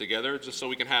together, just so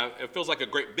we can have, it feels like a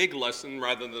great big lesson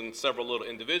rather than several little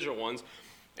individual ones.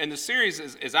 And the series,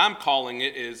 as I'm calling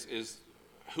it, is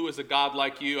Who is a God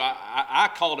Like You? I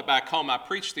called it back home. I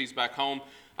preached these back home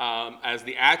as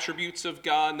the attributes of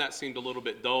God, and that seemed a little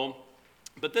bit dull.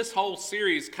 But this whole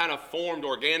series kind of formed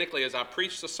organically as I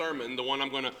preached the sermon, the one I'm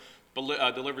going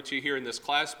to deliver to you here in this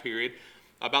class period,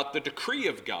 about the decree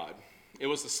of God. It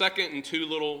was the second in two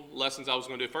little lessons I was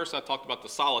going to do. First, I talked about the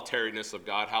solitariness of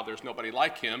God, how there's nobody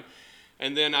like him.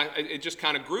 And then it just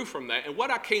kind of grew from that. And what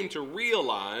I came to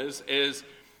realize is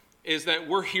that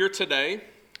we're here today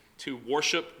to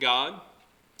worship God.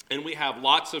 And we have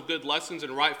lots of good lessons,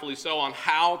 and rightfully so, on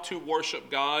how to worship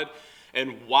God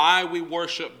and why we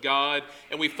worship God.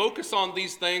 And we focus on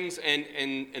these things,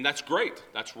 and that's great.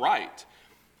 That's right.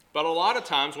 But a lot of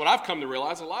times, what I've come to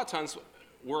realize, a lot of times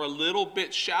we're a little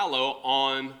bit shallow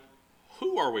on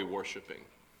who are we worshiping.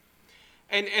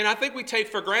 And I think we take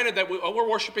for granted that we're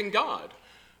worshiping God.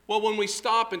 Well, when we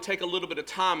stop and take a little bit of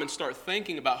time and start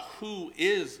thinking about who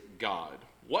is God,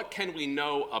 what can we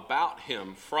know about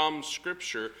him from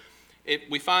Scripture,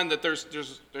 we find that there's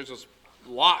just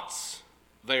lots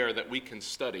there that we can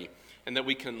study and that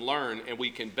we can learn and we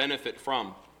can benefit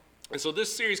from. And so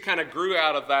this series kind of grew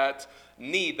out of that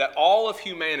need that all of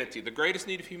humanity, the greatest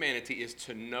need of humanity, is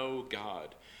to know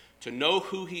God, to know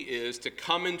who he is, to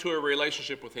come into a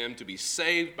relationship with him, to be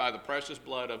saved by the precious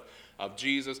blood of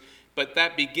Jesus. But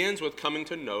that begins with coming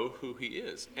to know who he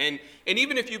is. And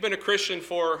even if you've been a Christian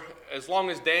for as long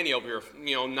as Danny over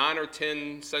here, 9 or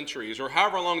 10 centuries, or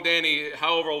however old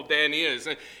Danny is,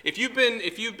 if you've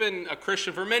been a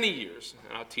Christian for many years,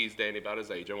 and I'll tease Danny about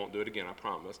his age, I won't do it again, I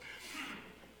promise,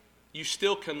 you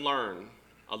still can learn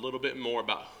a little bit more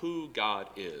about who God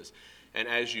is. And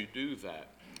as you do that,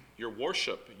 your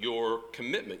worship, your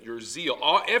commitment, your zeal,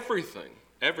 everything,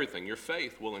 your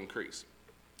faith will increase.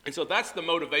 And so that's the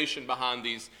motivation behind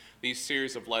these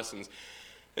series of lessons.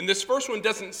 And this first one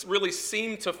doesn't really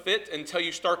seem to fit until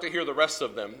you start to hear the rest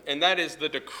of them. And that is the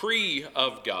decree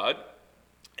of God,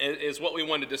 is what we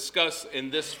want to discuss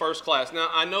in this first class. Now,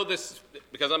 I know this,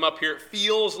 because I'm up here, it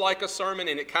feels like a sermon,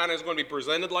 and it kind of is going to be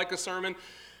presented like a sermon.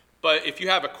 But if you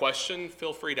have a question,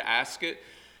 feel free to ask it.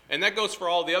 And that goes for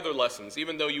all the other lessons.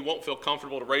 Even though you won't feel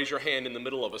comfortable to raise your hand in the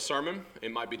middle of a sermon,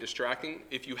 it might be distracting.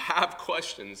 If you have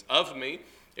questions of me,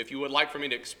 if you would like for me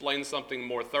to explain something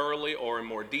more thoroughly or in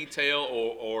more detail,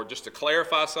 or just to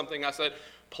clarify something I said,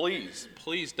 please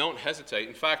don't hesitate.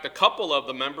 In fact, a couple of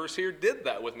the members here did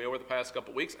that with me over the past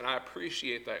couple of weeks, and I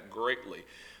appreciate that greatly,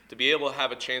 to be able to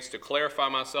have a chance to clarify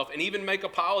myself and even make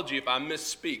apology if I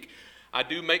misspeak. I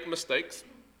do make mistakes.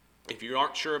 If you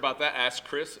aren't sure about that, ask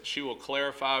Chris. She will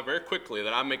clarify very quickly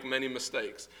that I make many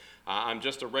mistakes. I'm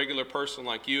just a regular person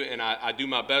like you, and I do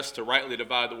my best to rightly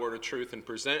divide the word of truth and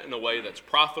present in a way that's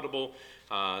profitable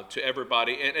to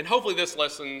everybody. And hopefully these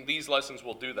lessons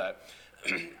will do that.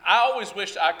 I always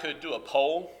wished I could do a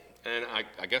poll, and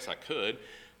I guess I could,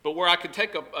 but where I could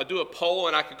do a poll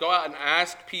and I could go out and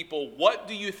ask people, what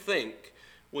do you think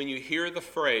when you hear the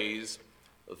phrase,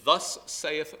 "Thus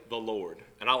saith the Lord"?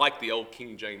 And I like the old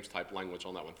King James type language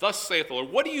on that one. Thus saith the Lord.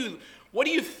 What do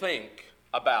you think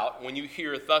about when you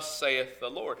hear "Thus saith the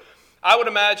Lord"? I would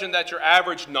imagine that your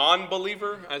average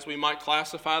non-believer, as we might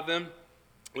classify them,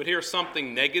 would hear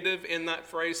something negative in that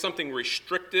phrase, something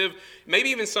restrictive, maybe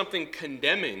even something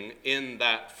condemning in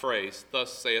that phrase,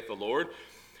 "Thus saith the Lord."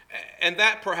 And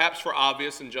that perhaps for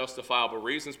obvious and justifiable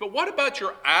reasons. But what about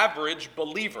your average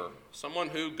believer, someone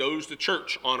who goes to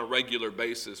church on a regular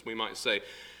basis, we might say?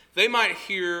 They might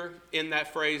hear in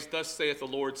that phrase, "Thus saith the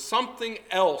Lord," something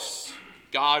else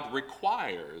God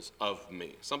requires of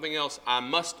me, something else I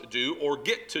must do or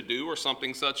get to do, or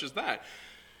something such as that.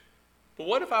 But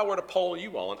what if I were to poll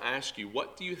you all and ask you,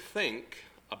 what do you think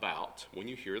about when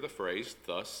you hear the phrase,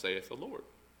 "Thus saith the Lord"?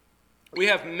 We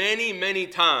have many, many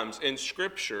times in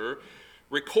Scripture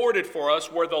recorded for us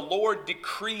where the Lord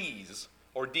decrees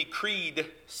or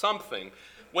decreed something.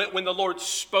 When the Lord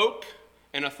spoke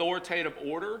an authoritative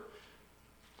order,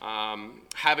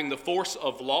 having the force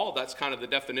of law, that's kind of the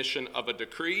definition of a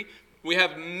decree. We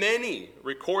have many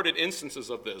recorded instances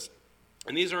of this.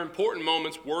 And these are important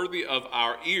moments worthy of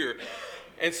our ear.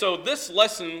 And so this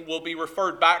lesson will be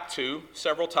referred back to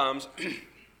several times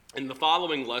in the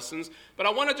following lessons, but I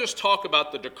want to just talk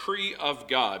about the decree of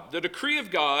God. The decree of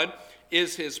God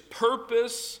is his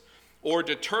purpose or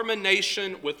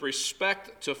determination with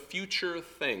respect to future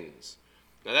things.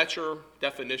 Now that's your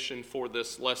definition for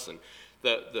this lesson.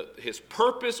 His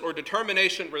purpose or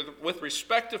determination with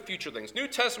respect to future things. New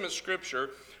Testament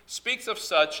Scripture speaks of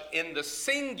such in the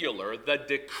singular, the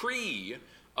decree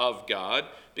of God,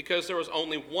 because there was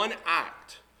only one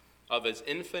act of his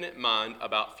infinite mind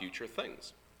about future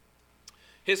things.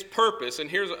 His purpose, and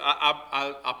here's,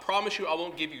 I promise you I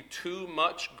won't give you too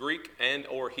much Greek and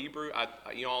or Hebrew.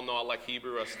 You all know I like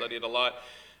Hebrew. I study it a lot.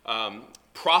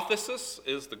 Prothesis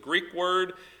is the Greek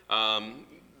word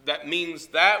that means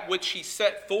that which he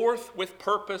set forth with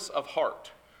purpose of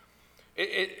heart.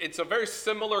 It's a very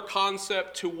similar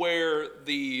concept to where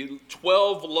the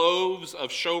 12 loaves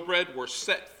of showbread were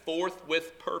set forth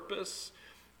with purpose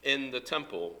in the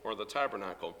temple or the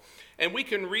tabernacle. And we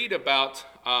can read about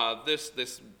this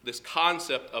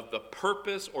concept of the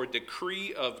purpose or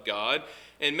decree of God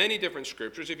in many different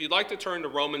scriptures. If you'd like to turn to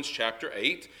Romans chapter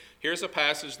 8, here's a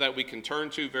passage that we can turn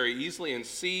to very easily and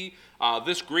see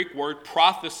this Greek word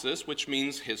prothesis, which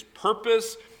means his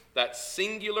purpose, that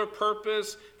singular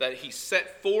purpose that he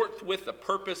set forth with the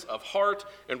purpose of heart.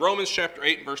 In Romans chapter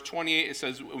 8, verse 28, it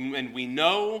says, "And we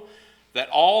know that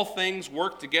all things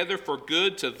work together for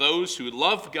good to those who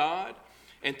love God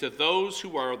and to those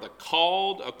who are the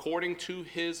called according to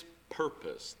his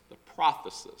purpose," the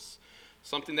prothesis,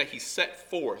 something that he set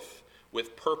forth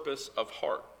with purpose of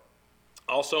heart.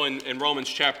 Also in Romans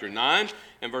chapter 9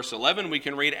 and verse 11, we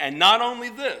can read, "And not only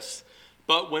this,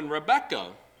 but when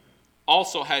Rebekah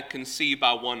also had conceived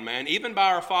by one man, even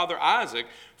by our father Isaac,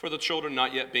 for the children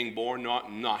not yet being born,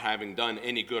 not having done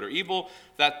any good or evil,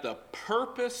 that the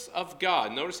purpose of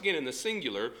God," notice again in the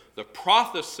singular, the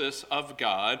prothesis of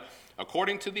God,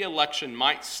 "according to the election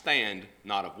might stand,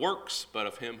 not of works, but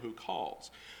of him who calls."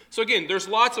 So again, there's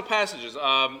lots of passages.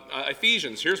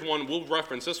 Ephesians, here's one, we'll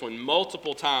reference this one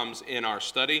multiple times in our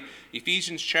study.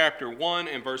 Ephesians chapter 1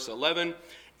 and verse 11.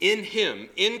 "In him,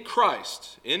 in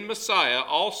Christ, in Messiah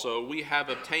also, we have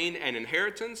obtained an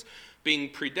inheritance, being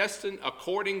predestined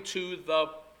according to the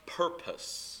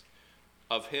purpose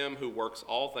of him who works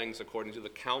all things according to the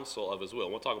counsel of his will."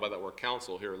 We'll talk about that word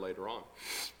counsel here later on.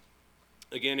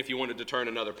 Again, if you wanted to turn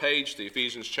another page to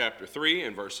Ephesians chapter 3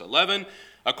 and verse 11,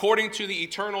 "According to the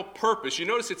eternal purpose," you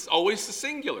notice it's always the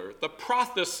singular, the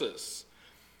prothesis,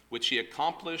 "which he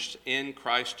accomplished in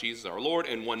Christ Jesus our Lord."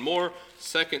 And one more,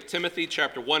 2 Timothy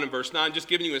chapter 1 and verse 9, just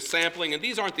giving you a sampling, and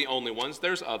these aren't the only ones,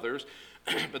 there's others,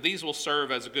 but these will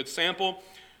serve as a good sample.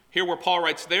 Here where Paul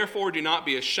writes, "Therefore do not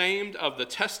be ashamed of the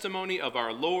testimony of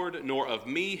our Lord, nor of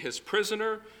me his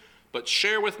prisoner, but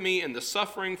share with me in the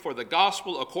suffering for the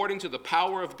gospel according to the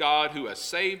power of God, who has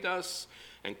saved us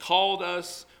and called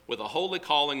us with a holy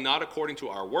calling, not according to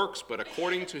our works, but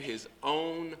according to his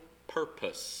own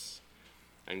purpose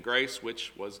and grace,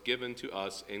 which was given to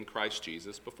us in Christ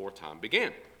Jesus before time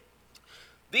began."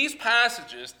 These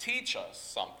passages teach us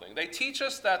something. They teach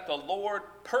us that the Lord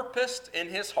purposed in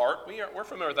his heart. We're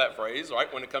familiar with that phrase,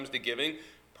 right? When it comes to giving,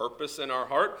 purpose in our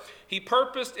heart. He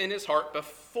purposed in his heart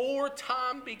before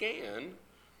time began.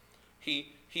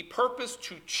 He purposed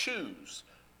to choose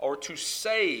or to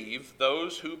save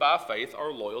those who by faith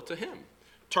are loyal to him.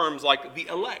 Terms like the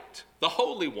elect, the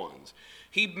holy ones.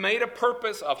 He made a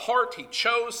purpose of heart. He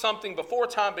chose something before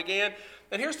time began.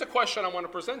 And here's the question I want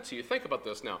to present to you. Think about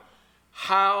this now.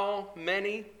 How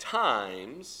many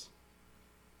times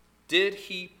did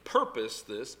he purpose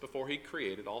this before he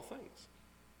created all things?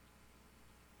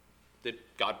 Did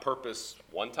God purpose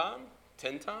one time,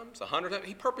 10 times, 100 times?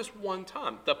 He purposed one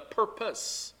time. The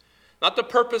purpose. Not the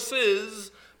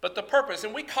purposes, but the purpose.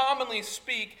 And we commonly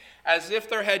speak as if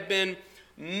there had been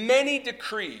many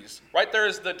decrees, right? There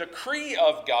is the decree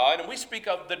of God, and we speak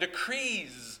of the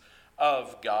decrees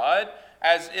of God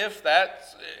as if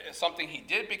that's something he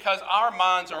did, because our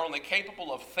minds are only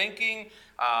capable of thinking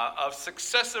of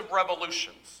successive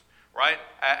revolutions, right?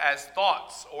 As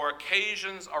thoughts or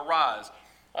occasions arise.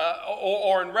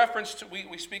 Or in reference to,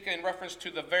 we speak in reference to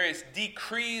the various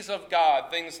decrees of God,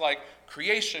 things like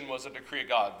creation was a decree of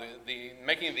God, the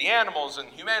making of the animals and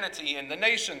humanity and the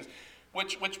nations,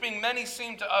 which being many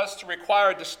seem to us to require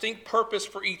a distinct purpose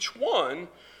for each one,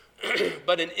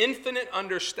 but an infinite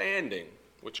understanding,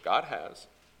 which God has,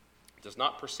 does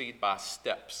not proceed by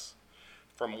steps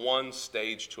from one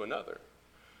stage to another.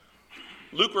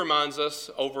 Luke reminds us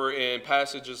over in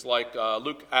passages like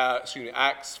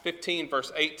Acts 15,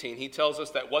 verse 18, he tells us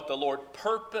that what the Lord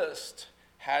purposed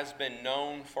has been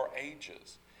known for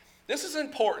ages. This is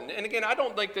important. And again, I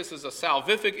don't think this is a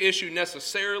salvific issue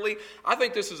necessarily. I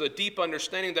think this is a deep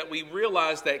understanding that we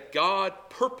realize that God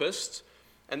purposed,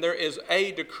 and there is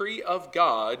a decree of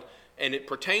God, and it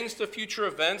pertains to future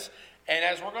events. And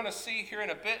as we're going to see here in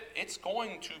a bit,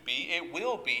 it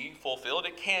will be fulfilled.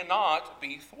 It cannot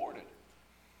be thwarted.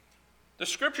 The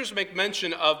scriptures make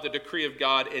mention of the decree of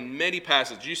God in many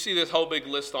passages. You see this whole big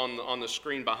list on the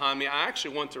screen behind me. I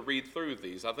actually want to read through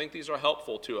these. I think these are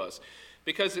helpful to us.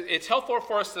 because it's helpful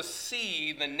for us to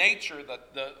see the nature,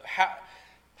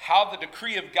 how the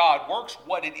decree of God works,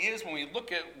 what it is when we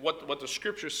look at what the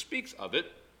Scripture speaks of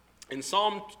it. In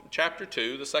Psalm chapter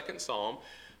 2, the second Psalm,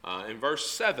 in verse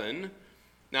 7,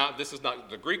 now this is not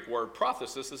the Greek word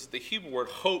prothesis, this is the Hebrew word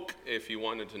hok, if you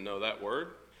wanted to know that word.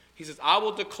 He says, I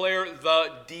will declare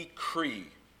the decree.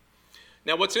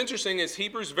 Now what's interesting is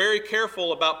Hebrew's very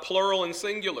careful about plural and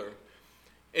singular.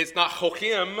 It's not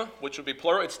hokim, which would be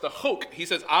plural, it's the hok. He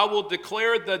says, I will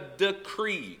declare the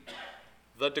decree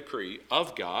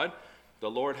of God. The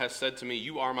Lord has said to me,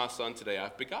 you are my son, today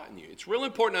I've begotten you. It's really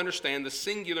important to understand the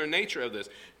singular nature of this.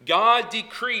 God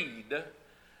decreed,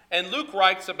 and Luke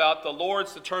writes about the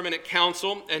Lord's determinate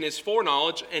counsel and his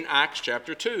foreknowledge in Acts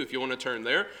chapter 2, if you want to turn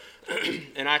there.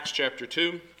 In Acts chapter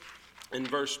 2, in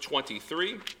verse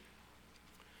 23,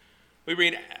 we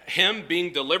read, him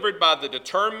being delivered by the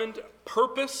determined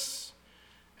purpose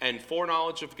and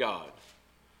foreknowledge of God.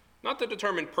 Not the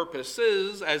determined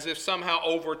purposes, as if somehow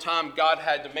over time God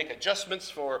had to make adjustments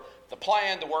for the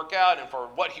plan to work out and for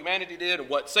what humanity did and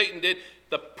what Satan did.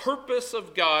 The purpose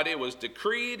of God, it was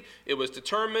decreed, it was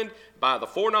determined by the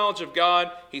foreknowledge of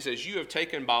God. He says, you have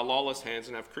taken by lawless hands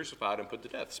and have crucified and put to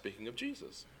death, speaking of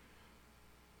Jesus.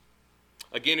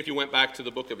 Again, if you went back to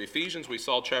the book of Ephesians, we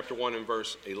saw chapter 1 and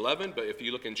verse 11, but if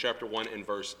you look in chapter 1 and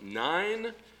verse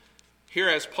 9, here,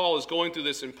 as Paul is going through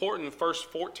this important first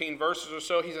 14 verses or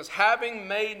so, he says, having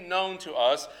made known to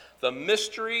us the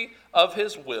mystery of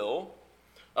his will,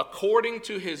 according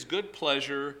to his good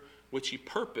pleasure, which he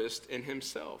purposed in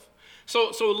himself.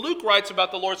 So Luke writes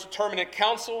about the Lord's determinate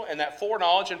counsel and that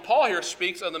foreknowledge, and Paul here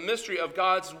speaks of the mystery of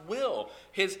God's will,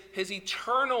 his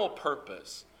eternal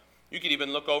purpose. You could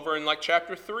even look over in like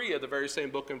chapter 3 of the very same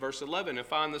book in verse 11 and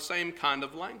find the same kind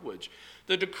of language.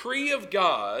 The decree of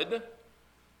God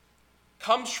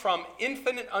comes from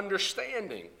infinite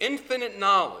understanding, infinite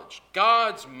knowledge,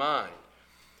 God's mind.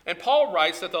 And Paul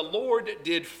writes that the Lord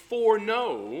did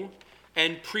foreknow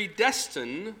and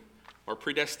predestine, or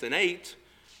predestinate,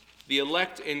 the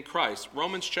elect in Christ.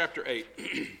 Romans chapter 8.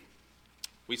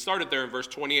 We started there in verse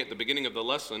 28 at the beginning of the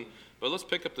lesson, but let's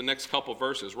pick up the next couple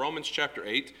verses. Romans chapter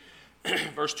 8,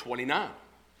 verse 29.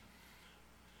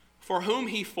 For whom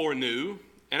he foreknew,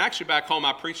 and actually back home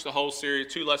I preached the whole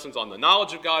series, 2 lessons on the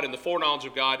knowledge of God and the foreknowledge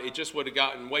of God. It just would have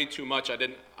gotten way too much. I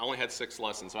only had 6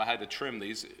 lessons, so I had to trim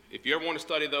these. If you ever want to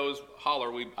study those, holler.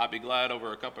 I'd be glad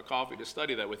over a cup of coffee to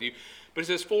study that with you. But it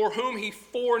says, for whom he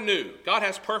foreknew. God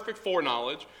has perfect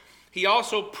foreknowledge. He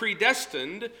also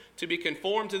predestined to be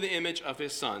conformed to the image of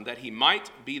his Son, that he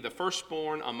might be the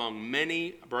firstborn among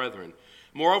many brethren.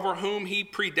 Moreover, whom he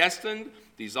predestined,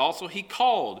 these also he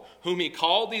called. Whom he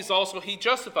called, these also he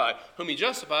justified. Whom he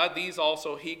justified, these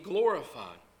also he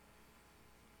glorified.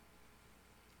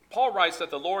 Paul writes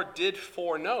that the Lord did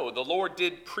foreknow. The Lord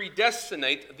did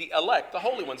predestinate the elect, the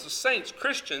holy ones, the saints,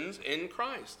 Christians in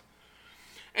Christ.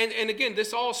 And again,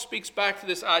 this all speaks back to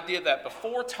this idea that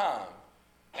before time,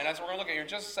 and as we're going to look at here in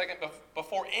just a second,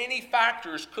 before any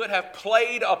factors could have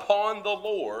played upon the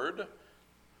Lord,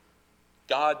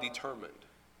 God determined,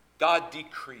 God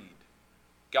decreed,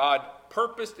 God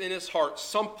purposed in his heart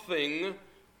something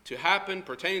to happen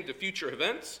pertaining to future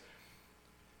events,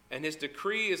 and his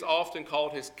decree is often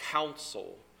called his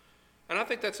counsel. And I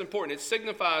think that's important. It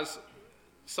signifies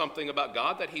something about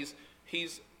God, that he's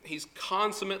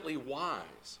consummately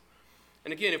wise.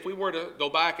 And again, if we were to go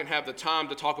back and have the time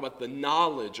to talk about the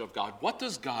knowledge of God, what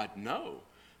does God know?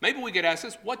 Maybe we could ask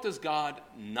this, what does God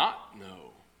not know?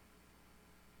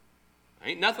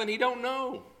 Ain't nothing he don't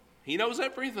know. He knows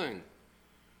everything.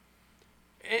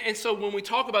 And so when we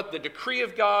talk about the decree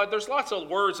of God, there's lots of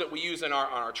words that we use in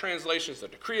our translations, the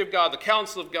decree of God, the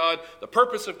counsel of God, the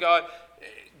purpose of God.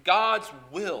 God's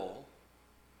will,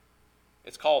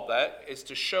 it's called that, is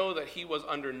to show that he was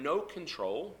under no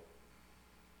control.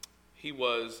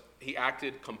 He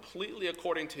acted completely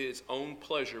according to his own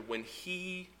pleasure when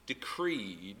he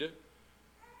decreed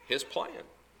his plan.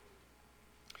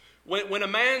 When a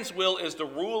man's will is the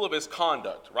rule of his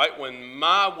conduct, right? When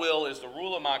my will is the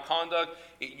rule of my conduct,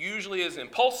 it usually is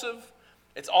impulsive.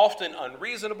 It's often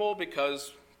unreasonable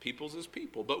because people's is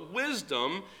people. But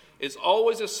wisdom is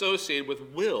always associated with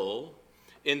will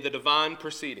in the divine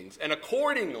proceedings. And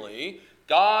accordingly,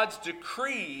 God's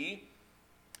decree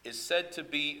is said to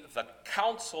be the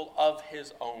counsel of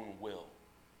his own will.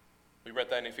 We read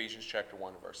that in Ephesians chapter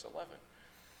 1, verse 11.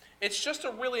 It's just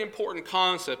a really important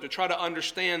concept to try to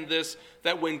understand this,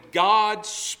 that when God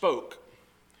spoke,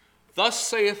 thus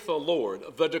saith the Lord,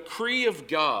 the decree of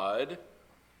God,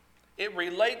 It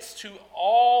relates to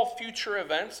all future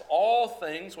events, all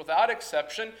things without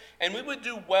exception, and we would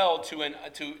do well to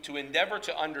endeavor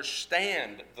to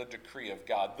understand the decree of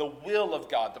God, the will of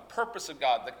God, the purpose of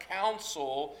God, the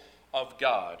counsel of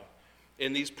God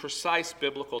in these precise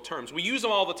biblical terms. We use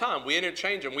them all the time. We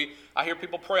interchange them. I hear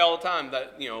people pray all the time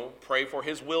that, pray for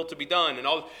his will to be done and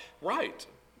all. Right.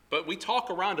 But we talk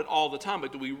around it all the time.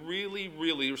 But do we really,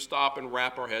 really stop and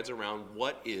wrap our heads around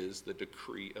what is the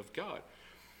decree of God?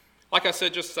 Like I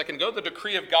said just a second ago, the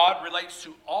decree of God relates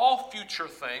to all future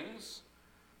things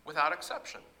without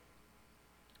exception.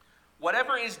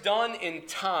 Whatever is done in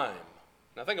time.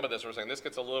 Now think about this for a second. This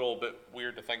gets a little bit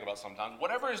weird to think about sometimes.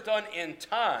 Whatever is done in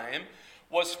time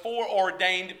was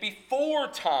foreordained before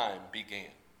time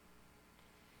began.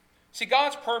 See,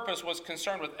 God's purpose was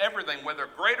concerned with everything, whether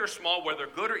great or small, whether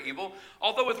good or evil.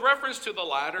 Although with reference to the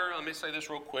latter, let me say this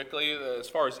real quickly, as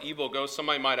far as evil goes,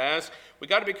 somebody might ask, we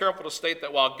got to be careful to state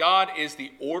that while God is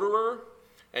the orderer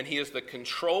and he is the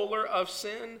controller of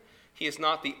sin, he is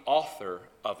not the author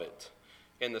of it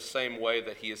in the same way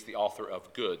that he is the author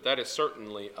of good. That is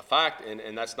certainly a fact,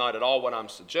 and that's not at all what I'm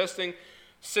suggesting.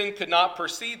 Sin could not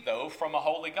proceed, though, from a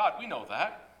holy God. We know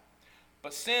that.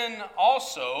 But sin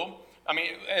also,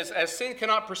 as sin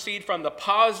cannot proceed from the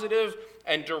positive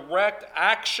and direct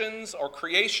actions or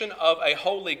creation of a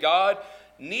holy God,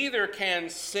 neither can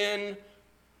sin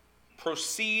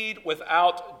proceed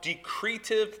without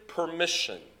decretive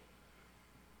permission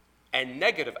and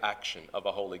negative action of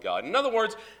a holy God. In other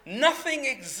words, nothing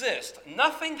exists,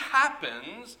 nothing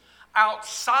happens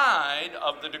outside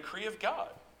of the decree of God.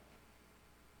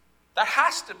 That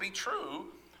has to be true,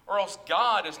 or else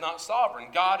God is not sovereign,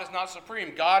 God is not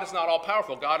supreme, God is not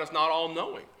all-powerful, God is not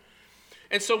all-knowing.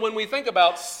 And so when we think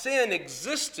about sin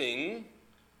existing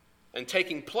and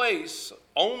taking place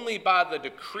only by the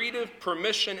decretive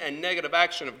permission and negative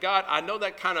action of God, I know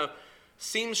that kind of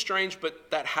seems strange,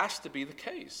 but that has to be the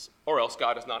case, or else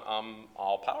God is not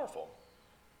all-powerful.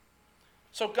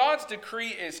 So God's decree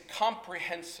is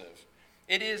comprehensive.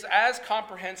 It is as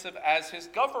comprehensive as his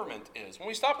government is. When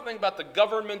we stop and think about the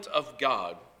government of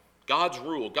God, God's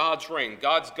rule, God's reign,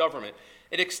 God's government,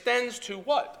 it extends to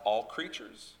what? All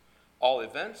creatures, all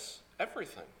events,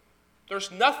 everything. There's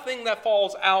nothing that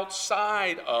falls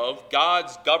outside of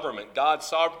God's government, God's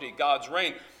sovereignty, God's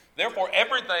reign. Therefore,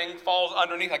 everything falls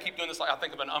underneath. I keep doing this like I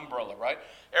think of an umbrella, right?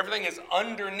 Everything is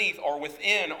underneath or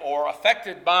within or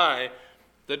affected by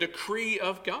the decree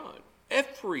of God.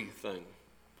 Everything.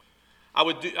 I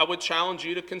would challenge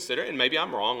you to consider, and maybe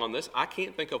I'm wrong on this, I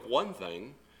can't think of one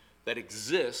thing that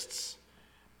exists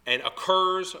and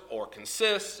occurs or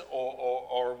consists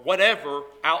or whatever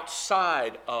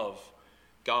outside of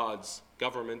God's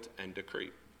government and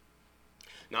decree.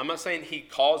 Now, I'm not saying he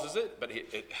causes it, but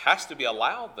it has to be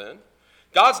allowed then.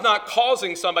 God's not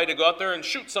causing somebody to go out there and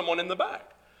shoot someone in the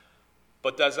back.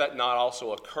 But does that not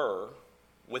also occur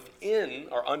within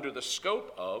or under the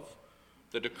scope of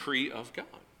the decree of God?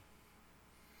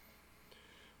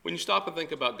 When you stop and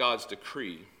think about God's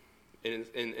decree and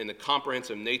the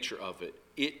comprehensive nature of it,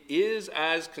 it is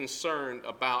as concerned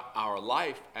about our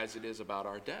life as it is about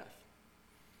our death.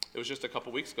 It was just a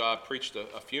couple weeks ago I preached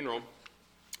a funeral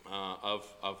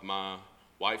of my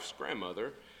wife's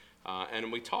grandmother,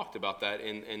 and we talked about that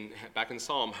back in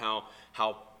Psalm,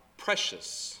 how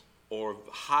precious or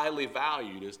highly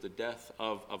valued is the death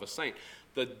of a saint.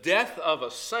 The death of a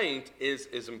saint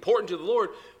is important to the Lord,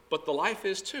 but the life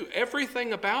is too.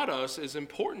 Everything about us is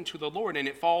important to the Lord, and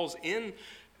it falls in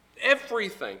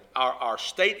everything, our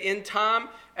state in time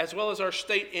as well as our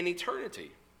state in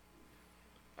eternity.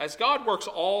 As God works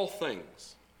all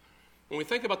things, when we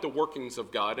think about the workings of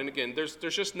God, and again, there's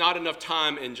just not enough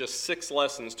time in just 6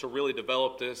 lessons to really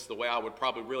develop this the way I would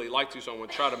probably really like to, so I'm going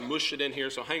to try to mush it in here,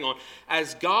 so hang on.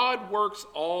 As God works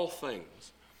all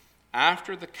things,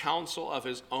 after the counsel of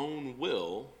his own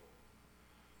will,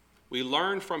 we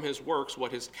learn from his works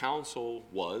what his counsel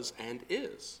was and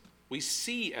is. We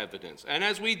see evidence. And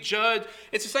as we judge,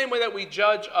 it's the same way that we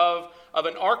judge of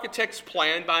an architect's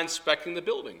plan by inspecting the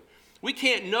building. We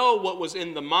can't know what was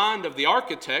in the mind of the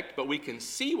architect, but we can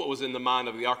see what was in the mind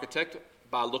of the architect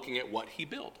by looking at what he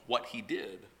built, what he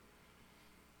did.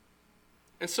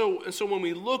 And so when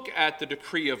we look at the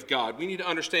decree of God, we need to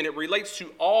understand it relates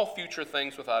to all future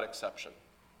things without exception.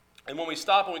 And when we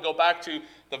stop and we go back to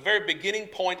the very beginning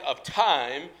point of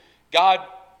time, God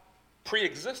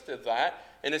pre-existed that,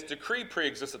 and his decree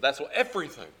pre-existed that. So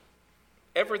everything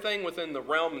within the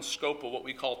realm and scope of what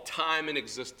we call time and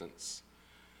existence,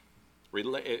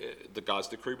 the God's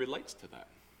decree relates to that.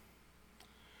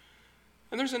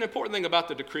 And there's an important thing about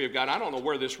the decree of God. I don't know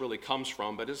where this really comes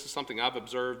from, but this is something I've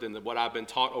observed and what I've been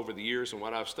taught over the years and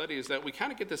what I've studied is that we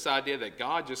kind of get this idea that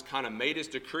God just kind of made his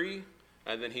decree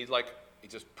and then he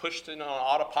just pushed it on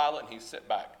autopilot and he sit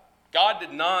back. God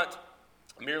did not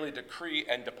merely decree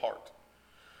and depart.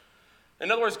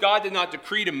 In other words, God did not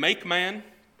decree to make man,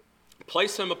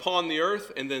 place him upon the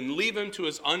earth, and then leave him to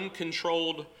his own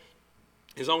uncontrolled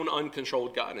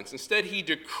guidance. Instead, he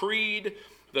decreed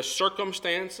the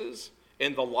circumstances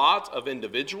and the lot of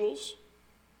individuals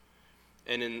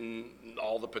and in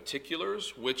all the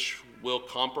particulars which will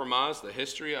compromise the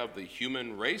history of the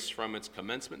human race from its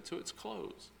commencement to its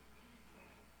close.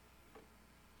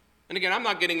 And again, I'm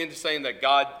not getting into saying that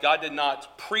God did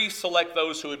not pre-select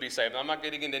those who would be saved. I'm not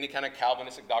getting into any kind of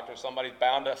Calvinistic doctrine. Somebody's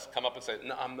bound to come up and say,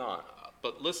 no, I'm not.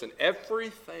 But listen,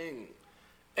 everything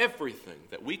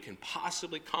that we can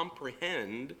possibly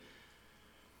comprehend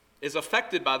is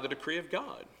affected by the decree of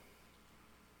God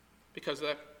because of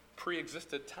that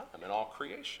pre-existed time in all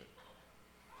creation.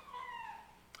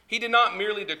 He did not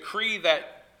merely decree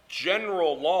that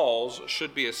general laws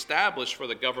should be established for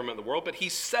the government of the world, but he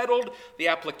settled the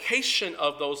application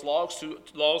of those laws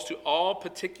to all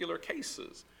particular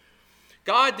cases.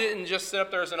 God didn't just sit up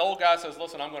there as an old guy and says,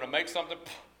 listen, I'm going to make something,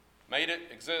 made it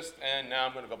exist, and now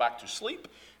I'm going to go back to sleep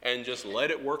and just let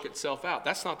it work itself out.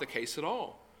 That's not the case at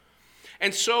all.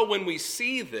 And so when we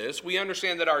see this, we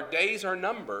understand that our days are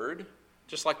numbered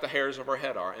just like the hairs of our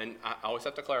head are. And I always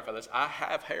have to clarify this. I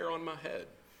have hair on my head.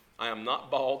 I am not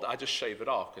bald. I just shave it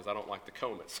off because I don't like to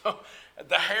comb it. So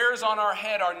the hairs on our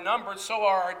head are numbered, so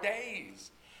are our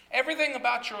days. Everything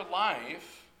about your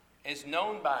life is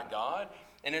known by God,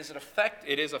 and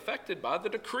it is affected by the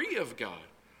decree of God.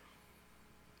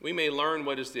 We may learn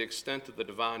what is the extent of the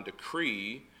divine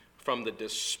decree from the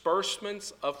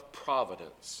disbursements of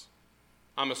providence.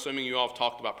 I'm assuming you all have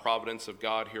talked about providence of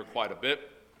God here quite a bit.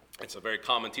 It's a very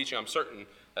common teaching. I'm certain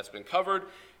that's been covered.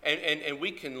 And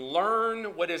we can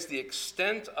learn what is the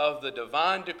extent of the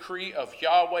divine decree of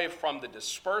Yahweh from the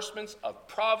disbursements of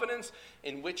providence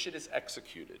in which it is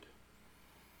executed.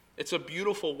 It's a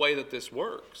beautiful way that this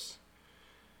works.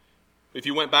 If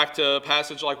you went back to a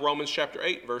passage like Romans chapter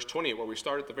 8, verse 20, where we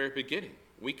started at the very beginning,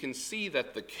 we can see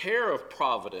that the care of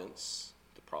providence,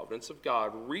 the providence of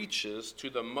God, reaches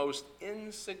to the most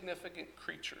insignificant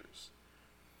creatures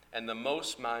and the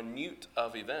most minute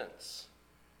of events,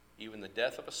 even the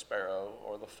death of a sparrow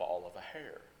or the fall of a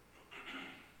hair.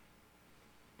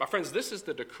 My friends, this is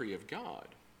the decree of God.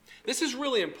 This is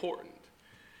really important.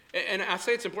 And I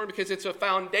say it's important because it's a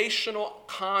foundational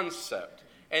concept.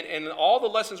 And all the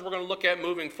lessons we're going to look at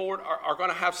moving forward are going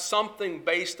to have something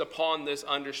based upon this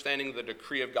understanding of the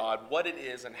decree of God, what it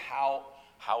is and how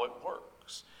it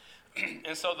works.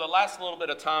 And so the last little bit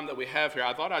of time that we have here,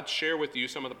 I thought I'd share with you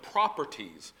some of the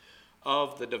properties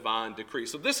of the divine decree.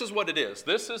 So this is what it is.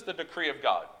 This is the decree of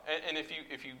God. And if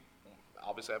you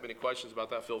obviously have any questions about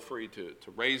that, feel free to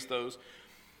raise those.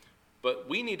 But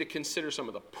we need to consider some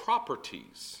of the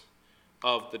properties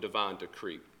of the divine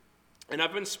decree. And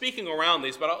I've been speaking around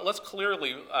these, but let's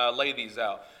clearly lay these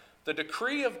out. The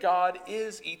decree of God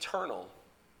is eternal.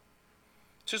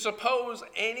 To suppose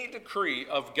any decree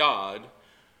of God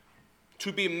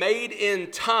to be made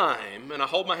in time, and I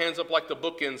hold my hands up like the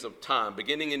bookends of time,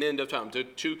 beginning and end of time.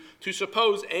 To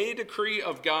suppose any decree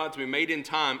of God to be made in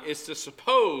time is to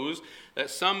suppose that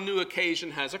some new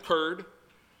occasion has occurred,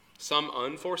 some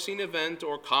unforeseen event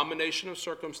or combination of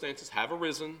circumstances have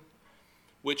arisen,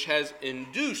 which has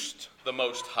induced the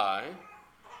Most High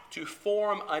to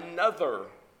form another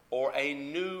or a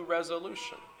new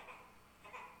resolution.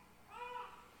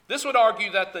 This would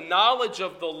argue that the knowledge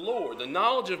of the Lord, the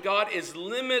knowledge of God, is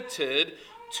limited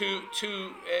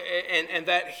and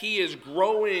that he is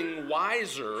growing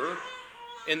wiser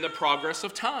in the progress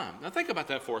of time. Now think about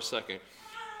that for a second.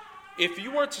 If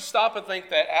you were to stop and think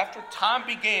that after time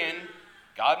began,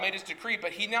 God made his decree,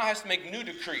 but he now has to make new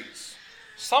decrees.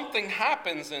 Something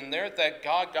happens in there that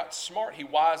God got smart. He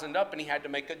wisened up and he had to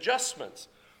make adjustments.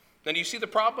 Now do you see the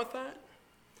problem with that?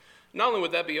 Not only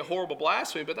would that be a horrible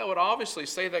blasphemy, but that would obviously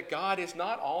say that God is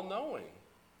not all-knowing.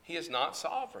 He is not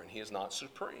sovereign. He is not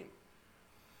supreme.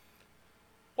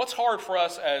 What's hard for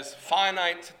us as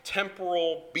finite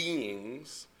temporal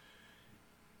beings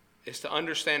is to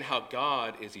understand how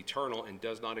God is eternal and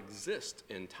does not exist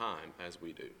in time as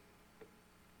we do.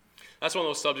 That's one of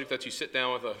those subjects that you sit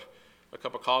down with a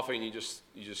cup of coffee and you just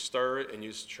stir it and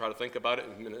you just try to think about it,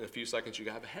 and in a few seconds you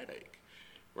have a headache,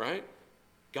 right?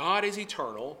 God is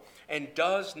eternal and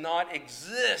does not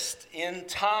exist in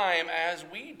time as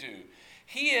we do.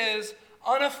 He is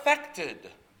unaffected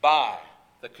by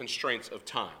the constraints of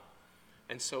time,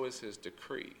 and so is his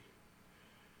decree.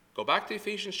 Go back to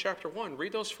Ephesians chapter 1.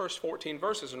 Read those first 14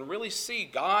 verses and really see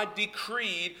God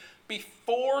decreed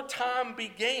before time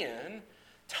began.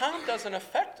 Time doesn't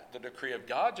affect the decree of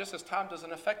God, just as time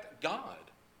doesn't affect God.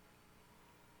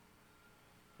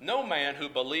 No man who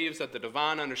believes that the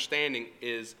divine understanding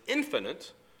is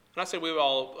infinite, and I say we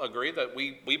all agree that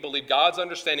we believe God's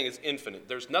understanding is infinite.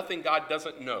 There's nothing God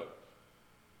doesn't know.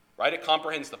 Right? It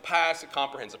comprehends the past, it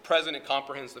comprehends the present, it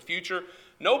comprehends the future.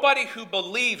 Nobody who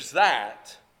believes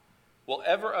that will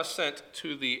ever assent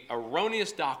to the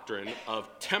erroneous doctrine of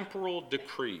temporal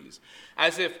decrees.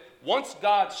 As if once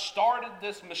God started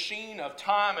this machine of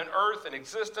time and earth and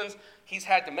existence, he's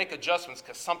had to make adjustments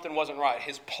because something wasn't right.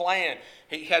 His plan,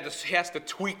 he has to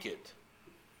tweak it.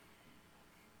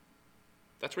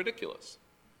 That's ridiculous.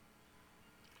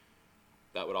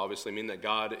 That would obviously mean that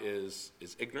God is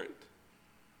ignorant,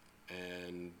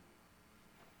 and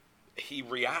he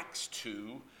reacts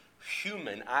to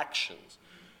human actions.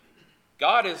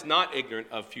 God is not ignorant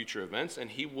of future events, and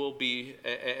he will be,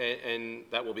 and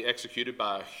that will be executed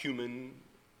by human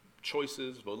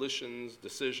choices, volitions,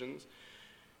 decisions.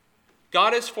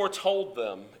 God has foretold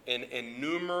them in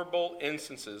innumerable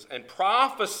instances, and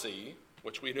prophecy,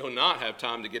 which we do not have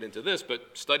time to get into this, but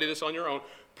study this on your own.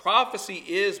 Prophecy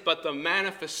is but the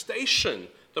manifestation,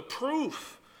 the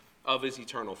proof of his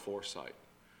eternal foresight.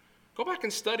 Go back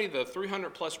and study the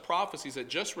 300 plus prophecies that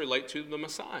just relate to the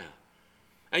Messiah.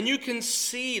 And you can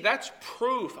see that's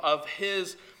proof of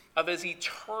his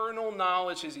eternal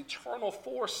knowledge, his eternal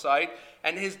foresight,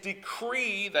 and his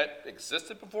decree that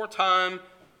existed before time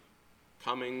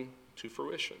coming to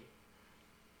fruition.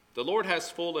 The Lord has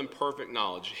full and perfect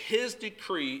knowledge. His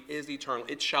decree is eternal.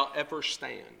 It shall ever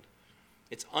stand.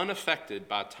 It's unaffected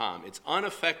by time. It's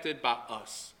unaffected by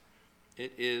us.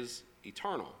 It is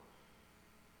eternal.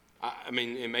 I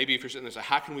mean, and maybe if you're sitting there saying,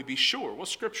 how can we be sure? Well,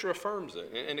 Scripture affirms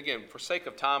it. And again, for sake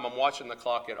of time, I'm watching the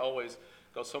clock. It always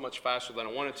goes so much faster than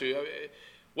I want it to.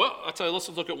 Well, I'll tell you, let's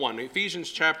look at one. Ephesians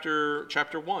chapter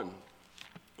 1.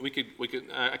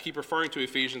 I keep referring to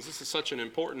Ephesians. This is such an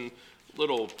important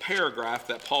little paragraph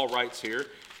that Paul writes here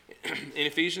in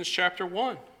Ephesians chapter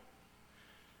 1.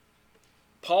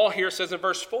 Paul here says in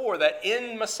verse 4 that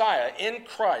in Messiah, in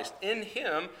Christ, in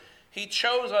him, he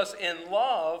chose us in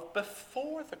love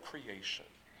before the creation.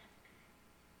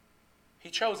 He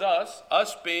chose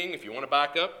us being, if you want to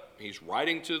back up, he's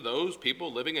writing to those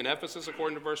people living in Ephesus,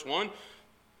 according to verse 1,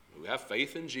 who have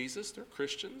faith in Jesus. They're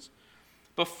Christians.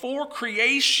 Before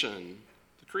creation,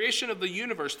 the creation of the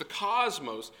universe, the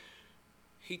cosmos,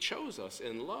 he chose us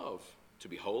in love to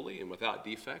be holy and without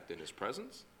defect in his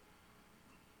presence.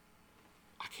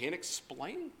 I can't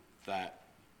explain that.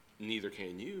 Neither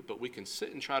can you, but we can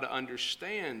sit and try to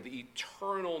understand the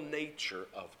eternal nature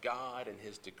of God and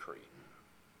his decree.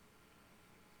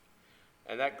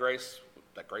 And that grace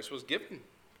was given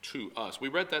to us. We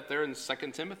read that there in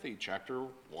 2 Timothy chapter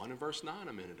 1 and verse 9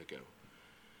 a minute ago.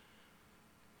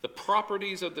 The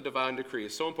properties of the divine decree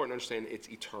is so important to understand it's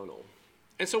eternal.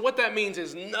 And so what that means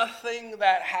is nothing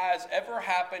that has ever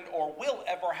happened or will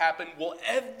ever happen will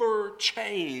ever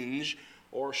change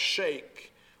or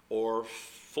shake or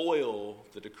foil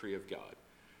the decree of God.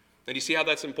 And you see how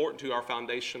that's important to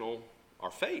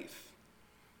our faith.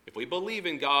 If we believe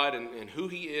in God and who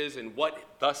he is and what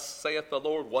thus saith the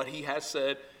Lord, what he has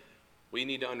said, we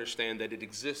need to understand that it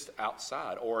exists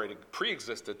outside or it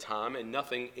pre-existed time and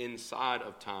nothing inside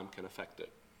of time can affect it.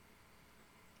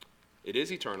 It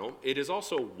is eternal. It is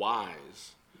also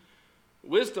wise.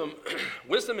 Wisdom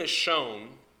is shown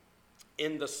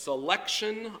in the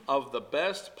selection of the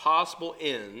best possible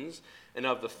ends and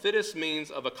of the fittest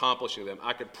means of accomplishing them.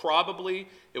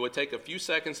 It would take a few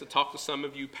seconds to talk to some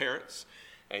of you parents,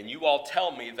 and you all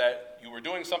tell me that you were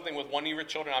doing something with one of your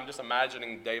children. I'm just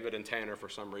imagining David and Tanner for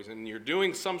some reason. And you're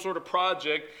doing some sort of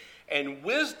project, and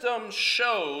wisdom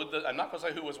showed, I'm not going to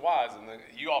say who was wise, and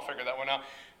you all figured that one out,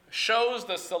 shows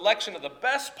the selection of the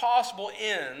best possible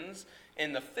ends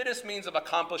and the fittest means of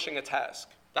accomplishing a task.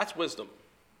 That's wisdom.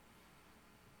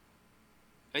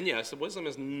 And yes, the wisdom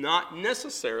is not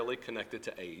necessarily connected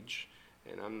to age,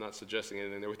 and I'm not suggesting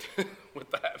anything there with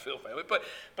the Hatfield family,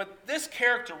 but this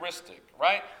characteristic,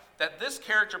 right, that this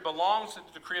character belongs to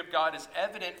the decree of God is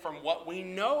evident from what we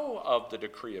know of the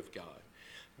decree of God.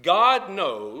 God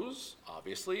knows,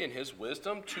 obviously, in his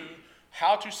wisdom,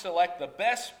 how to select the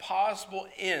best possible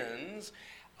ends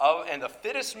and the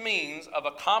fittest means of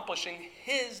accomplishing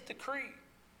his decree.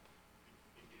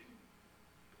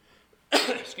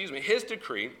 Excuse me, his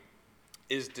decree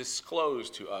is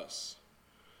disclosed to us.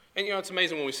 And it's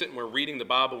amazing when we sit and we're reading the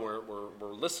Bible,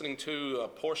 we're listening to a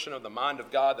portion of the mind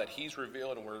of God that he's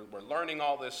revealed, and we're learning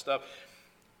all this stuff.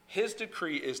 his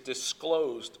decree is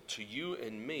disclosed to you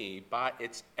and me by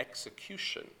its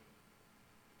execution.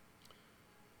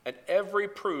 And every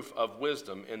proof of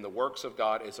wisdom in the works of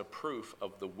God is a proof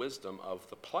of the wisdom of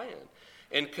the plan,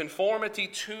 in conformity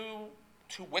to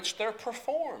which they're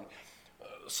performed.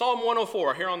 Psalm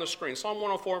 104, here on the screen. Psalm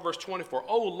 104, verse 24.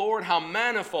 O Lord, how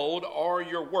manifold are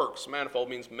your works. Manifold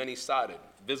means many-sided,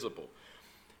 visible.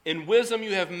 In wisdom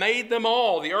you have made them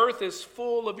all. The earth is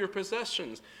full of your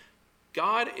possessions.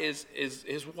 God is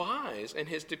wise, and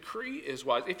his decree is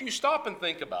wise. If you stop and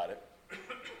think about it,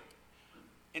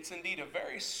 it's indeed a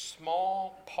very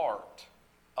small part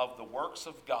of the works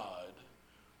of God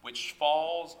which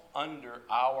falls under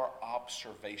our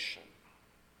observation,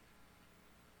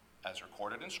 as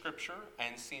recorded in Scripture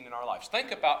and seen in our lives.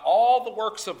 Think about all the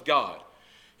works of God.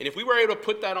 And if we were able to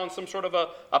put that on some sort of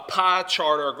a pie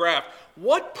chart or a graph,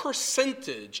 what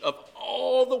percentage of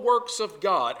all the works of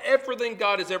God, everything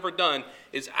God has ever done,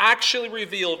 is actually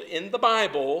revealed in the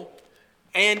Bible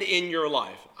and in your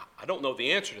life? I don't know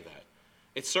the answer to that.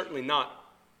 It's certainly not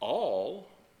all.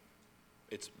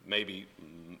 It's maybe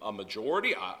a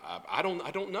majority. I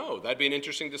don't know. That'd be an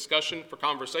interesting discussion for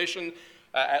conversation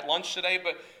at lunch today.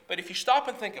 But if you stop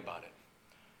and think about it,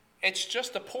 it's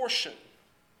just a portion.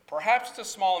 Perhaps it's a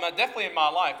small amount. Definitely in my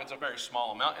life, it's a very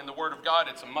small amount. In the Word of God,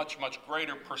 it's a much, much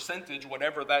greater percentage,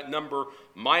 whatever that number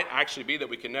might actually be that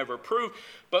we can never prove.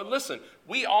 But listen,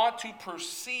 we ought to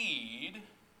proceed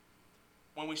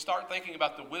when we start thinking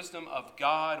about the wisdom of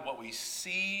God, what we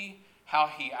see, how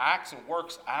he acts and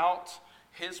works out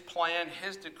his plan,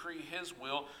 his decree, his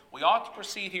will. We ought to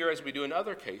proceed here as we do in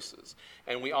other cases.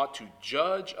 And we ought to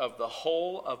judge of the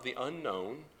whole of the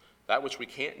unknown, that which we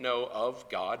can't know of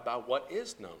God, by what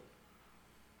is known.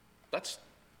 That's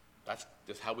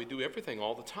just how we do everything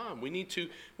all the time. We need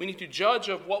to judge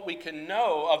of what we can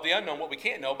know, of the unknown, what we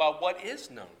can't know, by what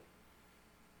is known.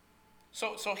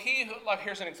 So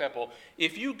here's an example.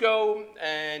 If you go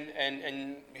and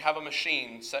you have a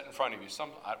machine set in front of you,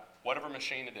 whatever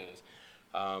machine it is,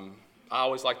 I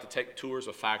always like to take tours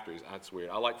of factories. That's weird.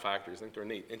 I like factories. I think they're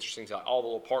neat. Interesting how all the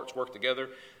little parts work together.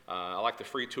 I like the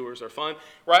free tours. They're fun.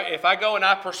 Right? If I go and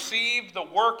I perceive the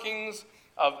workings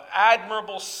of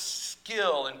admirable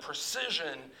skill and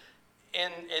precision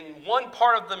in one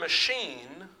part of the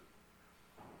machine,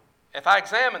 if I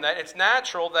examine that, it's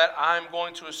natural that I'm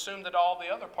going to assume that all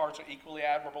the other parts are equally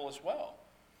admirable as well.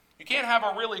 You can't have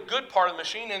a really good part of the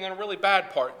machine and then a really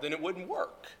bad part. Then it wouldn't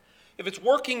work. If it's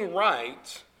working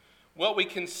right, well, we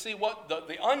can see what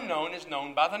the unknown is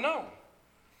known by the known.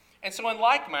 And so in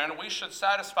like manner, we should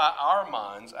satisfy our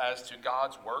minds as to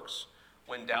God's works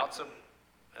when doubts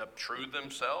obtrude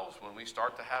themselves, when we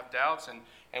start to have doubts,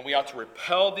 and we ought to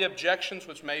repel the objections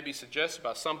which may be suggested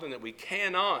by something that we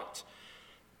cannot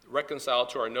reconcile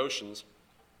to our notions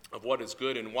of what is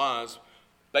good and wise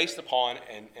based upon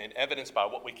and evidenced by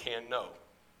what we can know.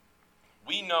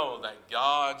 We know that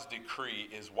God's decree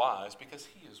is wise because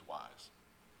he is wise.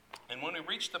 And when we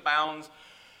reach the bounds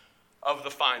of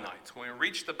the finite, when we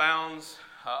reach the bounds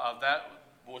of that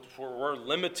which we're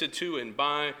limited to and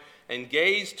by, and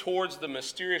gaze towards the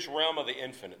mysterious realm of the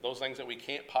infinite, those things that we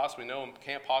can't possibly know and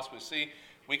can't possibly see,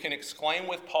 we can exclaim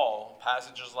with Paul,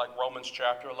 passages like Romans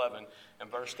chapter 11 and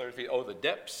verse 33, oh, the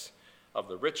depths of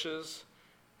the riches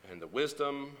and the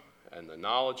wisdom and the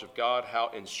knowledge of God, how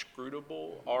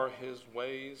inscrutable are his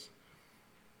ways,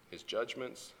 his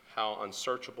judgments, how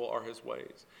unsearchable are his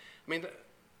ways. I mean,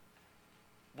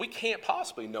 we can't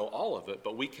possibly know all of it,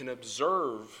 but we can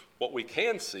observe what we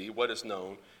can see, what is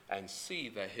known, and see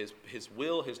that his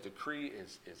will, his decree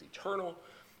is eternal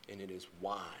and it is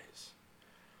wise.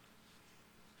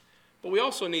 But we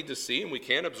also need to see, and we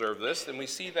can observe this, and we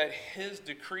see that his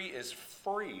decree is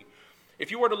free. If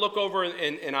you were to look over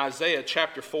in Isaiah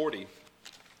chapter 40,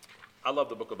 I love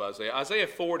the book of Isaiah. Isaiah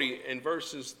 40 in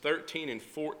verses 13 and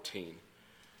 14.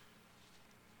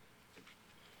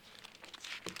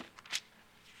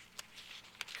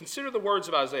 Consider the words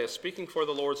of Isaiah, speaking for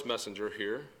the Lord's messenger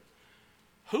here.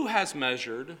 Who has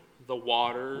measured the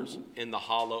waters in the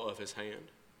hollow of his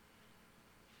hand?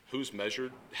 Who's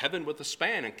measured heaven with a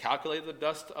span and calculated the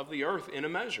dust of the earth in a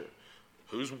measure?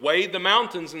 Who's weighed the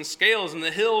mountains in scales and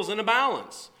the hills in a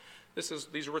balance?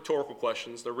 These are rhetorical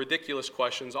questions. They're ridiculous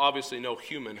questions. Obviously, no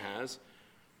human has.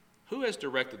 Who has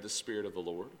directed the Spirit of the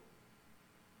Lord?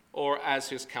 Or as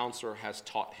his counselor has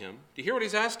taught him? Do you hear what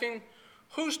he's asking?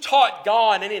 Who's taught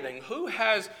God anything? Who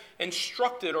has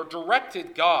instructed or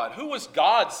directed God? Who was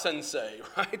God's sensei,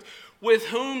 right? With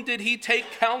whom did he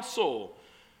take counsel?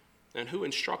 And who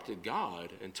instructed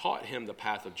God and taught him the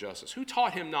path of justice? Who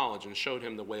taught him knowledge and showed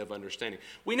him the way of understanding?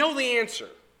 We know the answer.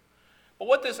 But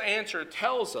what this answer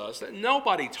tells us, that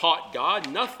nobody taught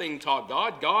God, nothing taught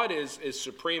God. God is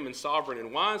supreme and sovereign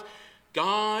and wise.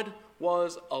 God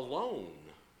was alone,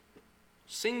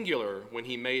 singular, when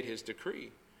he made his decree.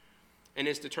 And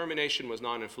his determination was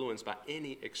not influenced by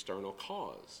any external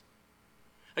cause.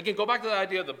 Again, go back to the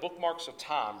idea of the bookmarks of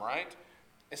time, right?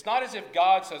 It's not as if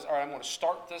God says, all right, I'm going to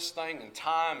start this thing in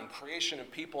time and creation and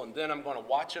people, and then I'm going to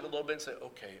watch it a little bit and say,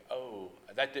 okay,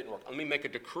 that didn't work. Let me make a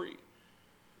decree.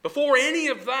 Before any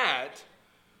of that,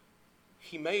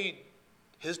 he made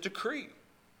his decree.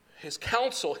 His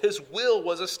counsel, his will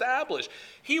was established.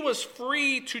 He was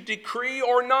free to decree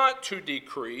or not to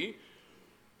decree.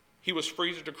 He was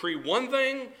free to decree one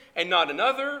thing and not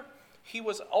another. He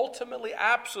was ultimately,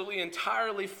 absolutely,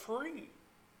 entirely free,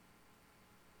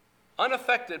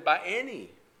 unaffected by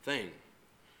anything.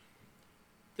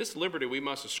 This liberty we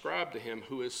must ascribe to him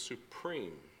who is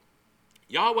supreme.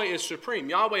 Yahweh is supreme.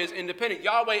 Yahweh is independent.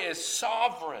 Yahweh is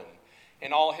sovereign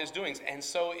in all his doings, and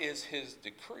so is his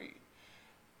decree.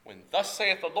 When thus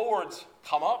saith the Lord's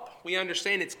come up, we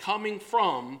understand it's coming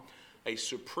from a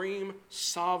supreme,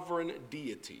 sovereign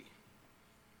deity,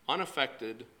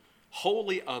 unaffected,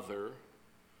 wholly other,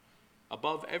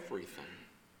 above everything.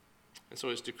 And so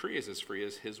his decree is as free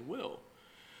as his will.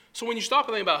 So when you stop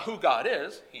and think about who God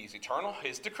is, he's eternal,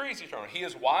 his decree is eternal. He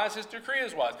is wise, his decree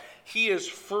is wise. He is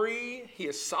free, he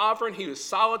is sovereign, he is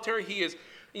solitary, he is,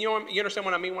 you understand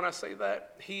what I mean when I say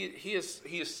that? He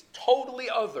is totally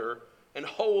other and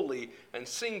holy and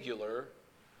singular,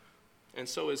 and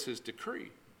so is his decree.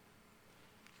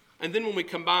 And then when we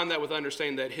combine that with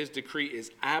understanding that his decree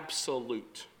is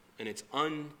absolute and it's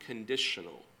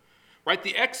unconditional, right?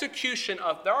 The execution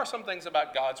of, there are some things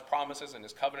about God's promises and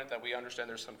his covenant that we understand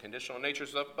there's some conditional nature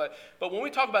stuff, but when we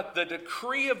talk about the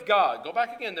decree of God, go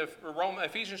back again to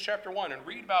Ephesians chapter 1 and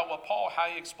read about how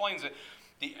he explains it.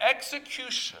 The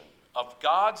execution of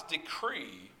God's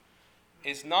decree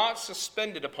is not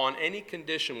suspended upon any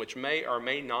condition which may or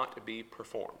may not be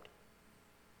performed.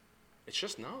 It's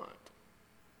just not.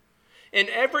 In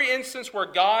every instance where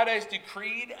God has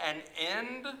decreed an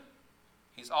end,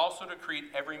 he's also decreed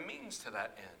every means to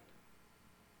that end.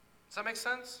 Does that make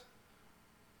sense?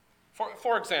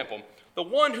 For example, the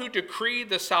one who decreed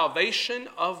the salvation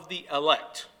of the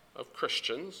elect, of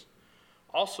Christians,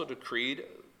 also decreed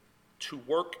to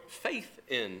work faith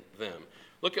in them.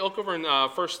 Look over in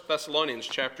 1 Thessalonians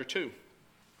chapter 2,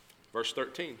 verse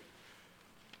 13.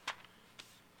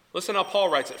 Listen how Paul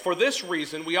writes it. For this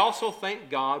reason, we also thank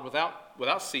God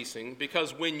without ceasing,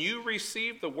 because when you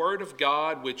received the word of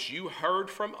God, which you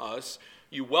heard from us,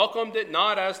 you welcomed it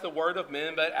not as the word of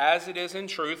men, but as it is in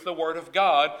truth, the word of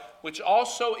God, which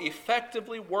also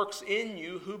effectively works in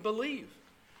you who believe.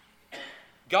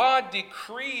 God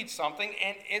decreed something,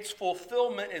 and its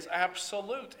fulfillment is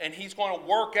absolute, and he's going to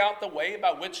work out the way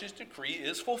by which his decree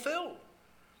is fulfilled.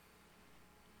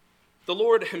 The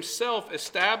Lord himself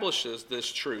establishes this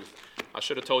truth. I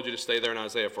should have told you to stay there in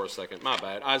Isaiah for a second. My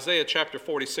bad. Isaiah chapter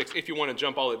 46, if you want to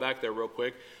jump all the way back there real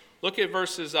quick. Look at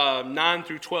verses 9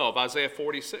 through 12, Isaiah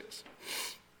 46.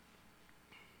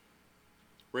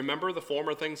 Remember the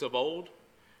former things of old?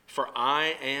 For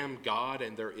I am God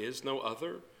and there is no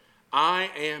other.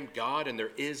 I am God and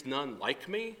there is none like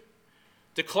me.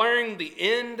 Declaring the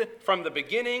end from the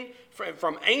beginning,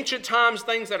 from ancient times,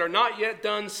 things that are not yet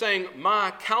done, saying,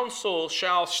 my counsel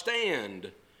shall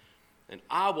stand, and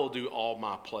I will do all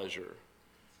my pleasure.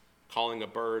 Calling a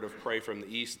bird of prey from the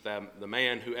east, the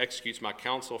man who executes my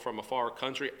counsel from a far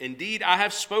country. Indeed, I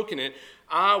have spoken it.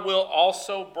 I will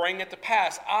also bring it to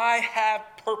pass. I have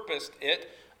purposed it.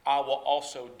 I will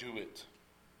also do it.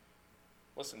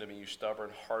 Listen to me, you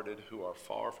stubborn-hearted who are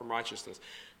far from righteousness.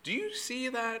 Do you see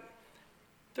that?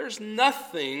 There's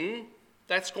nothing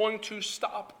that's going to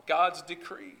stop God's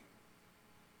decree.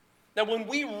 Now, when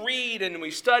we read and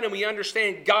we study and we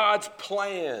understand God's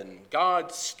plan,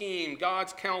 God's scheme,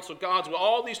 God's counsel, God's will,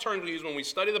 all these terms we use when we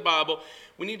study the Bible,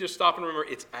 we need to stop and remember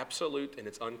it's absolute and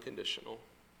it's unconditional.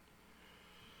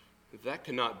 That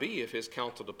cannot be if his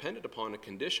counsel depended upon a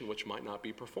condition which might not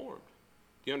be performed.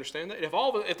 Do you understand that?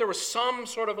 If there was some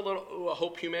sort of I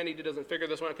hope humanity doesn't figure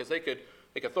this one out because they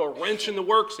could throw a wrench in the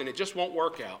works and it just won't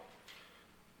work out.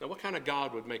 Now, what kind of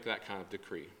God would make that kind of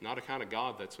decree? Not a kind of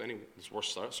God that's worth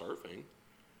serving.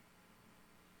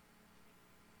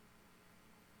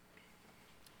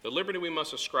 The liberty we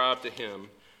must ascribe to him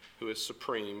who is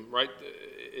supreme, right?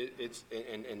 It's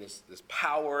and this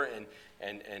power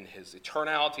and his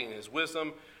eternality and his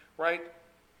wisdom, right?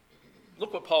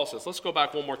 Look what Paul says. Let's go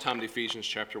back one more time to Ephesians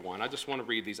chapter 1. I just want to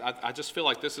read these. I just feel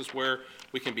like this is where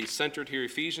we can be centered here.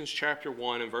 Ephesians chapter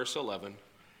 1 and verse 11.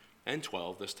 and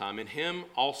 12 this time. In him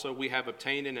also we have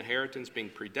obtained an inheritance, being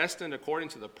predestined according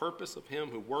to the purpose of him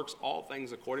who works all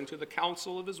things according to the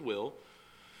counsel of his will,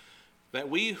 that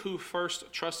we who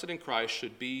first trusted in Christ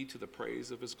should be to the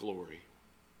praise of his glory.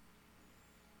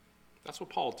 That's what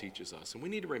Paul teaches us, and we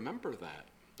need to remember that.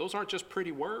 Those aren't just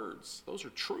pretty words. Those are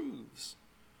truths.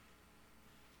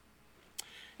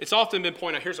 It's often been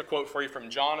pointed out, here's a quote for you from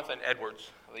Jonathan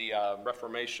Edwards, the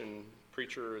Reformation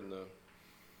preacher in the,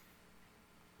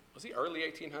 was he early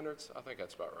 1800s? I think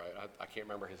that's about right. I can't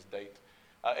remember his date.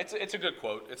 It's a good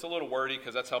quote. It's a little wordy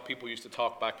because that's how people used to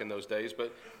talk back in those days.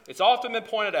 But it's often been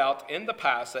pointed out in the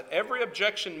past that every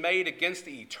objection made against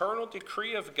the eternal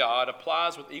decree of God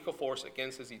applies with equal force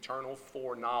against his eternal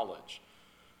foreknowledge.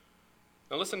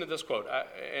 Now listen to this quote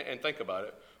and think about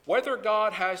it. Whether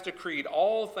God has decreed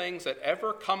all things that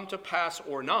ever come to pass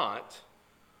or not,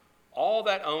 all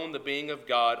that own the being of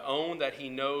God own that he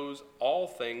knows all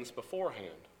things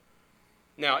beforehand.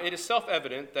 Now, it is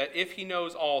self-evident that if he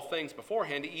knows all things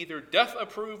beforehand, he either doth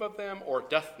approve of them or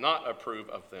doth not approve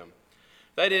of them.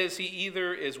 That is, he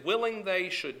either is willing they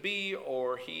should be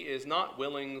or he is not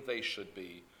willing they should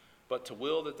be. But to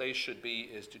will that they should be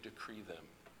is to decree them.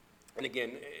 And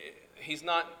again,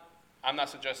 I'm not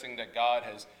suggesting that God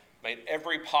has made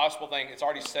every possible thing. It's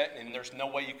already set and there's no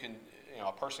way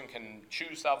a person can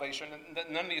choose salvation.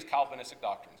 None of these Calvinistic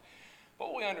doctrines. But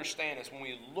what we understand is when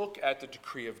we look at the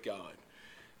decree of God,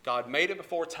 God made it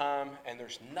before time, and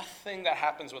there's nothing that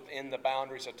happens within the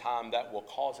boundaries of time that will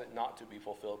cause it not to be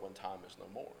fulfilled when time is no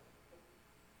more.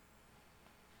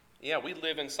 Yeah, we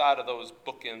live inside of those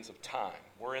bookends of time.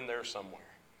 We're in there somewhere.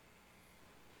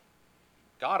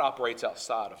 God operates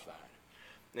outside of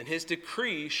that. And his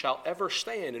decree shall ever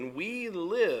stand, and we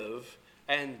live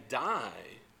and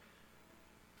die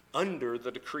under the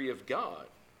decree of God.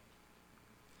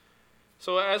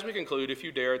 So as we conclude, if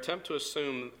you dare, attempt to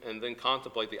assume and then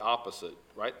contemplate the opposite,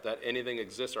 right? That anything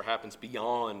exists or happens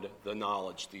beyond the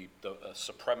knowledge, the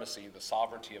supremacy, the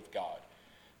sovereignty of God.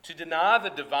 To deny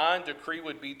the divine decree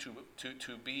would be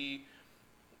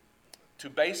to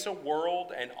base a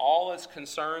world and all its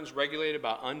concerns regulated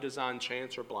by undesigned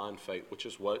chance or blind fate, which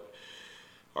is what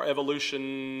our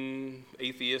evolution,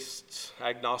 atheists,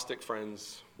 agnostic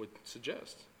friends would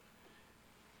suggest.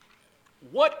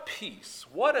 What peace,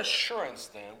 what assurance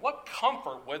then, what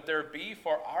comfort would there be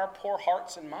for our poor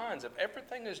hearts and minds if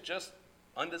everything is just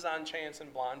undesigned chance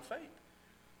and blind fate?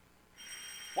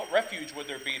 What refuge would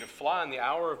there be to fly in the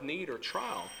hour of need or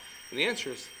trial? And the answer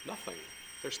is nothing.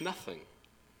 There's nothing.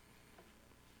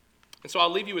 And so I'll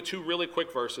leave you with two really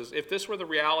quick verses. If this were the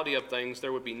reality of things,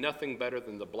 there would be nothing better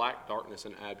than the black darkness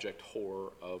and abject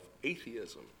horror of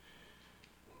atheism.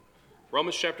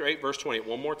 Romans chapter 8, verse 20.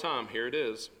 One more time. Here it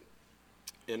is.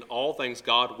 In all things,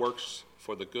 God works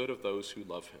for the good of those who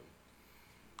love him.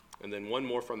 And then one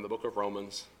more from the book of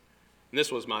Romans. And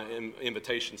this was my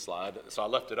invitation slide, so I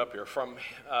left it up here.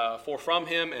 For from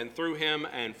him and through him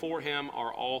and for him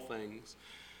are all things.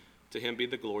 To him be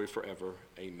the glory forever.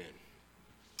 Amen.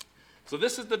 So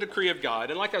this is the decree of God.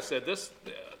 And like I said,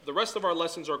 the rest of our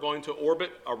lessons are going to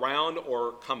orbit around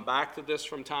or come back to this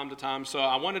from time to time. So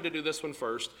I wanted to do this one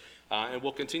first. And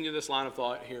we'll continue this line of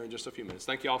thought here in just a few minutes.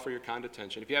 Thank you all for your kind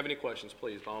attention. If you have any questions,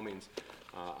 please, by all means,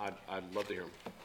 I'd love to hear them.